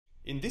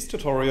In this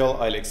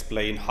tutorial, I'll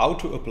explain how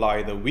to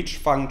apply the which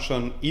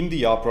function in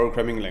the R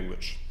programming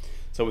language.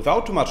 So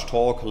without too much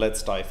talk,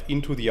 let's dive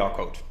into the R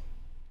code.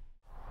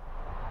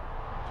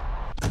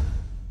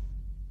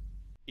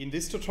 In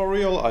this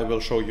tutorial, I will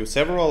show you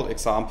several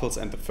examples,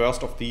 and the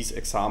first of these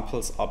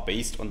examples are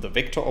based on the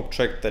vector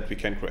object that we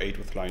can create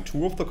with line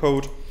 2 of the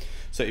code.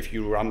 So if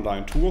you run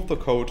line 2 of the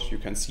code, you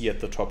can see at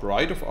the top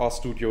right of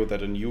RStudio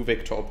that a new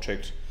vector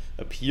object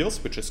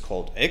appears, which is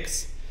called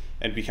x.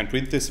 And we can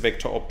print this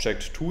vector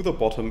object to the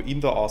bottom in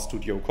the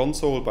RStudio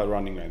console by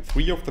running line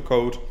 3 of the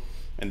code.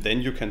 And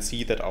then you can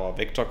see that our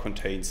vector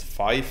contains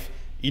 5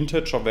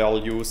 integer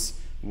values,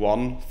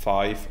 1,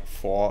 5,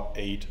 4,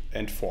 8,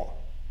 and 4.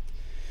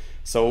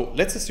 So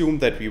let's assume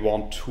that we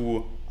want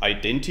to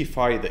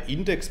identify the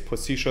index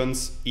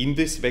positions in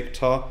this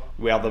vector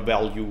where the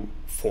value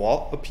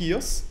 4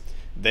 appears.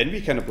 Then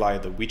we can apply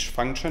the which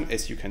function,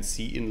 as you can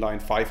see in line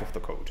 5 of the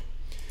code.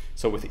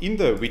 So within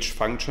the which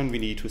function, we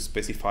need to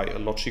specify a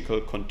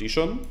logical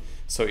condition.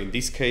 So in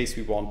this case,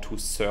 we want to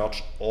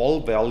search all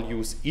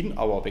values in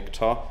our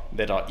vector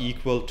that are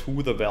equal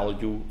to the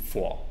value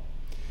 4.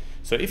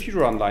 So if you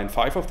run line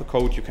 5 of the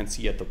code, you can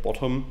see at the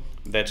bottom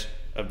that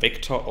a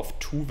vector of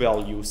 2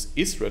 values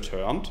is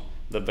returned,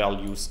 the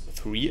values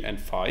 3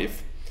 and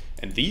 5.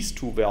 And these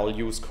 2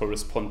 values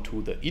correspond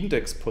to the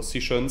index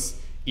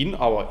positions in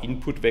our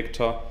input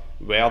vector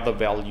where the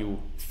value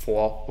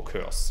 4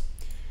 occurs.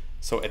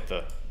 So at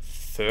the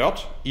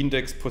third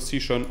index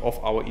position of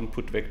our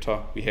input vector,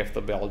 we have the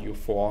value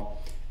 4,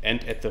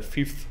 and at the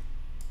 5th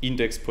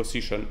index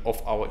position of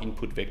our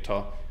input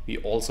vector, we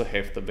also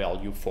have the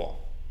value 4.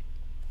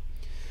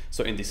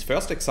 So in this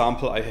first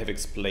example, I have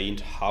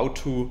explained how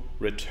to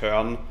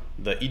return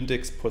the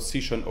index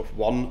position of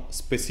one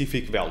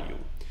specific value.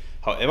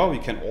 However, we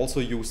can also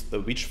use the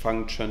which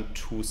function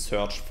to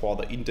search for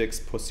the index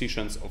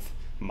positions of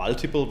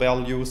multiple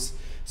values.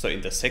 So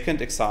in the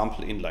second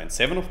example, in line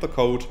 7 of the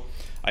code,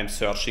 I'm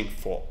searching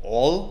for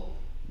all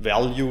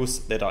values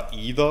that are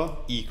either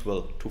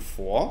equal to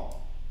 4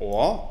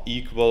 or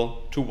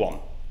equal to 1.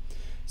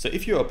 So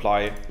if you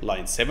apply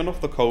line 7 of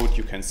the code,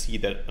 you can see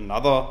that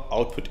another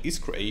output is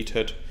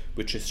created,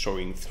 which is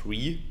showing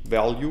 3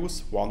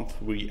 values, 1,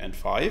 3, and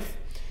 5.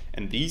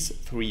 And these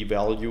 3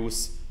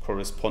 values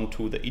correspond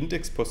to the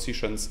index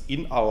positions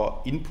in our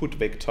input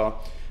vector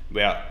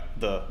where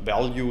the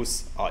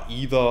values are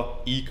either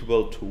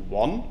equal to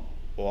 1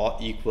 or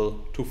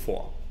equal to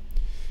 4.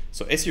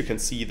 So as you can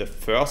see, the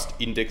first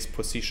index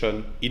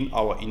position in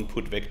our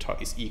input vector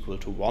is equal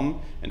to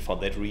 1, and for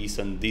that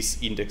reason this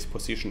index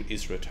position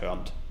is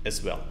returned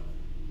as well.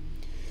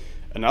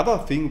 Another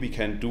thing we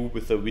can do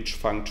with the which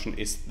function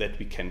is that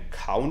we can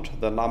count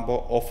the number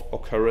of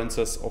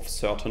occurrences of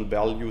certain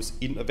values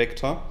in a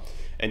vector,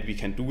 and we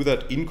can do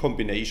that in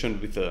combination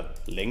with the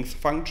length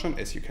function,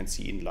 as you can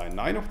see in line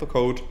 9 of the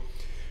code.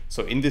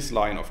 So in this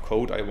line of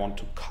code, I want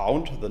to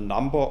count the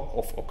number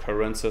of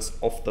occurrences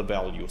of the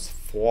values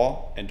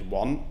 4 and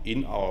 1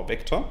 in our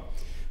vector.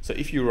 So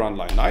if you run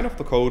line 9 of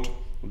the code,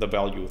 the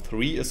value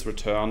 3 is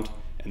returned,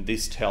 and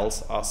this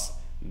tells us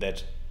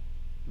that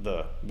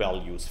the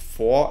values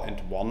 4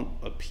 and 1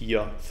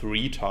 appear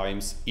 3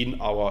 times in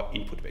our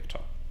input vector.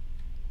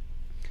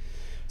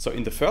 So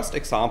in the first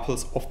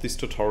examples of this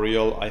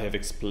tutorial, I have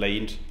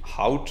explained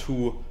how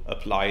to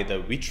apply the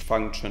which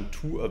function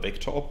to a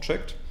vector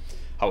object.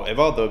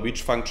 However, the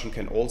which function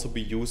can also be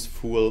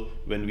useful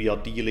when we are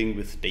dealing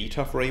with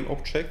data frame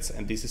objects,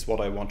 and this is what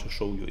I want to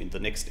show you in the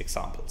next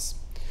examples.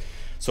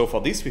 So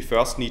for this, we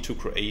first need to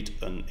create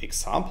an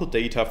example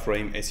data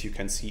frame, as you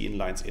can see in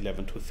lines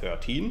 11 to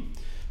 13.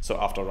 So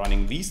after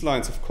running these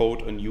lines of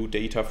code, a new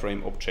data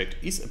frame object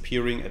is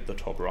appearing at the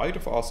top right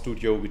of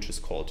RStudio, which is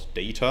called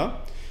data.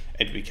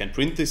 And we can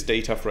print this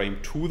data frame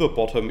to the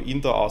bottom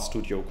in the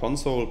RStudio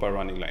console by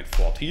running line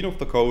 14 of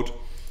the code.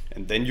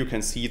 And then you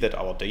can see that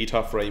our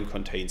data frame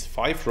contains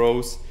 5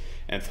 rows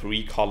and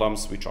 3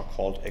 columns, which are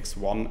called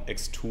x1,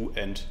 x2,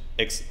 and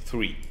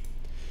x3.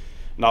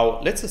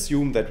 Now let's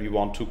assume that we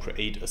want to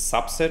create a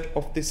subset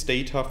of this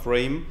data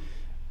frame,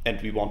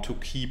 and we want to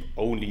keep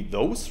only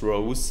those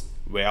rows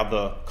where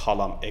the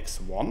column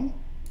x1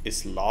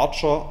 is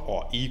larger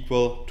or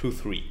equal to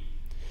 3.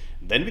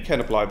 Then we can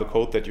apply the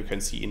code that you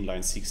can see in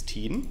line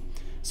 16.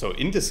 So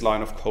in this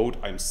line of code,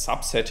 I'm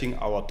subsetting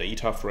our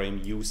data frame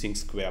using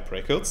square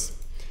brackets.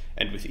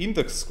 And within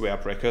the square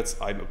brackets,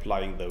 I'm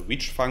applying the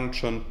which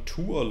function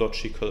to a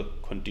logical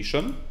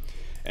condition.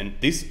 And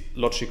this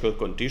logical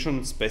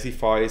condition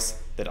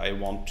specifies that I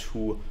want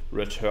to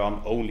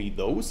return only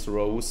those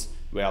rows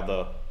where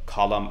the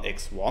column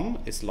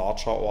x1 is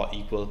larger or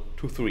equal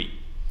to 3.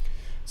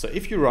 So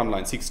if you run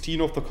line 16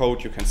 of the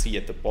code, you can see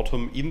at the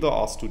bottom in the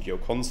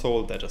RStudio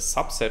console that a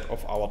subset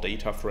of our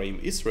data frame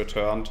is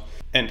returned.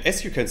 And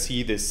as you can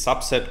see, this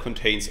subset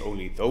contains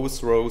only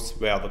those rows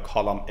where the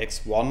column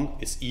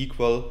x1 is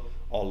equal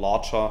or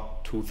larger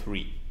to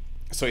 3.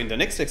 So in the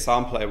next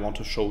example, I want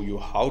to show you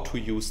how to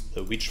use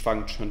the which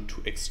function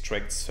to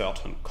extract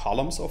certain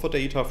columns of a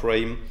data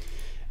frame.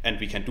 And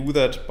we can do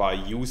that by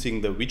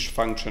using the which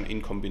function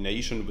in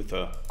combination with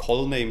the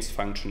colnames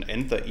function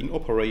and the in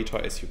operator,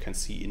 as you can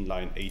see in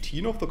line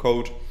 18 of the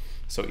code.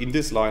 So in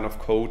this line of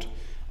code,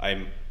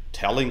 I'm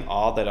telling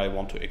R that I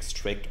want to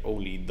extract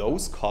only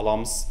those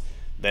columns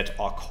that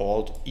are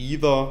called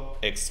either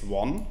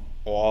x1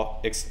 or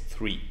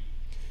x3.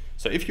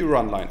 So if you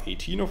run line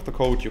 18 of the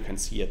code, you can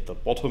see at the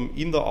bottom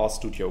in the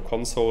RStudio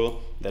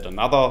console that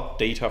another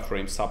data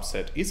frame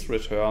subset is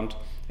returned,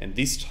 and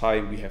this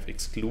time we have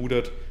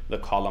excluded the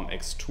column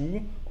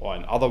x2, or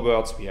in other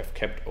words, we have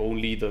kept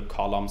only the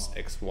columns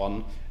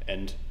x1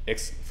 and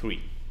x3.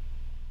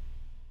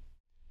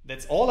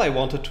 That's all I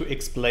wanted to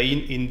explain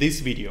in this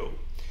video.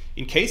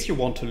 In case you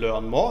want to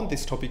learn more on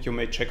this topic, you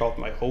may check out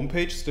my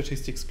homepage,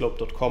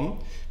 statisticsglobe.com,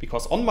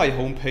 because on my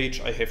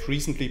homepage I have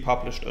recently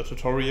published a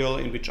tutorial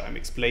in which I'm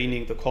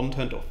explaining the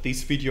content of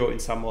this video in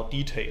some more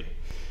detail.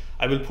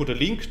 I will put a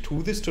link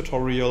to this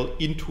tutorial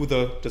into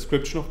the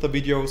description of the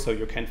video, so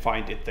you can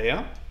find it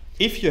there.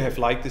 If you have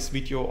liked this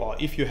video or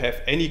if you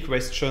have any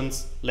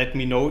questions, let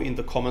me know in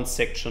the comments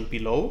section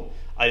below.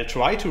 I'll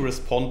try to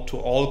respond to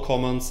all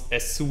comments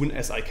as soon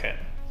as I can.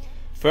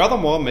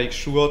 Furthermore, make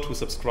sure to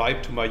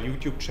subscribe to my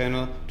YouTube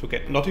channel to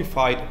get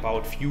notified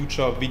about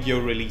future video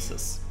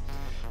releases.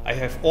 I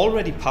have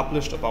already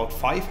published about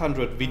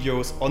 500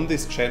 videos on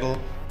this channel,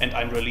 and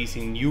I'm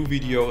releasing new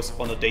videos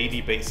on a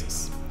daily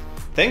basis.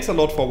 Thanks a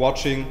lot for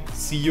watching.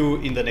 See you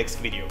in the next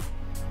video.